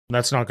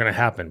That's not going to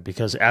happen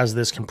because as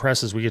this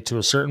compresses, we get to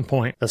a certain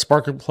point, the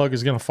spark plug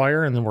is going to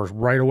fire and then we're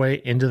right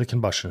away into the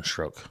combustion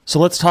stroke. So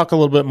let's talk a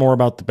little bit more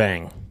about the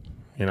bang.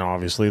 You know,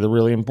 obviously the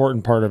really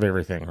important part of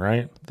everything,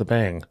 right? The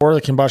bang or the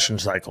combustion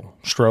cycle,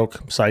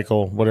 stroke,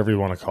 cycle, whatever you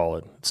want to call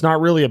it. It's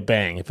not really a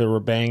bang. If it were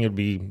a bang, it'd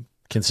be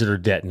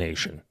considered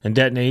detonation. And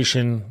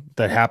detonation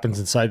that happens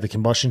inside the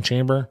combustion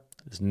chamber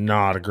is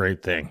not a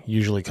great thing.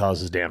 Usually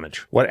causes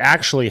damage. What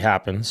actually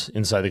happens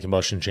inside the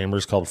combustion chamber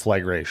is called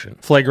flagration.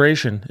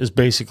 Flagration is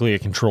basically a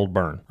controlled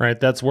burn, right?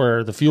 That's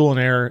where the fuel and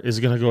air is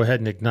going to go ahead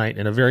and ignite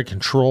in a very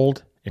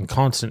controlled and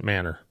constant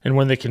manner. And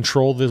when they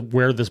control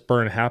where this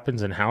burn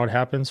happens and how it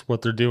happens,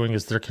 what they're doing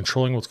is they're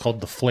controlling what's called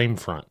the flame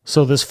front.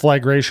 So this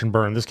flagration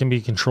burn, this can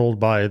be controlled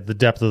by the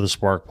depth of the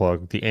spark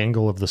plug, the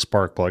angle of the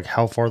spark plug,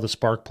 how far the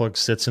spark plug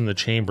sits in the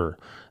chamber,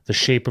 the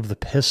shape of the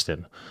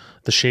piston,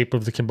 the shape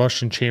of the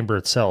combustion chamber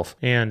itself.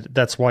 And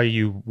that's why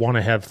you want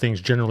to have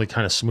things generally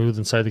kind of smooth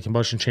inside the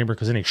combustion chamber,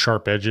 because any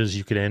sharp edges,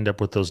 you could end up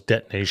with those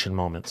detonation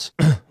moments.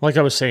 Like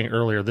I was saying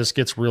earlier, this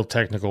gets real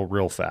technical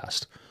real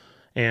fast.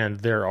 And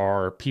there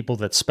are people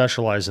that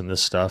specialize in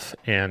this stuff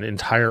and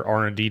entire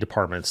R&D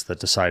departments that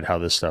decide how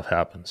this stuff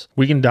happens.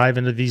 We can dive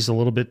into these a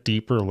little bit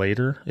deeper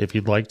later if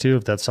you'd like to,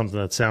 if that's something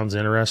that sounds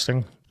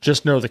interesting.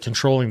 Just know that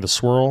controlling the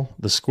swirl,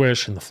 the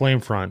squish, and the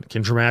flame front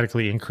can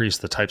dramatically increase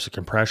the types of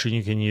compression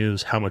you can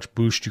use, how much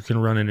boost you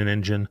can run in an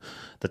engine,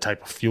 the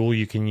type of fuel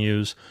you can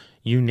use,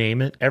 you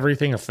name it.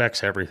 Everything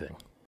affects everything.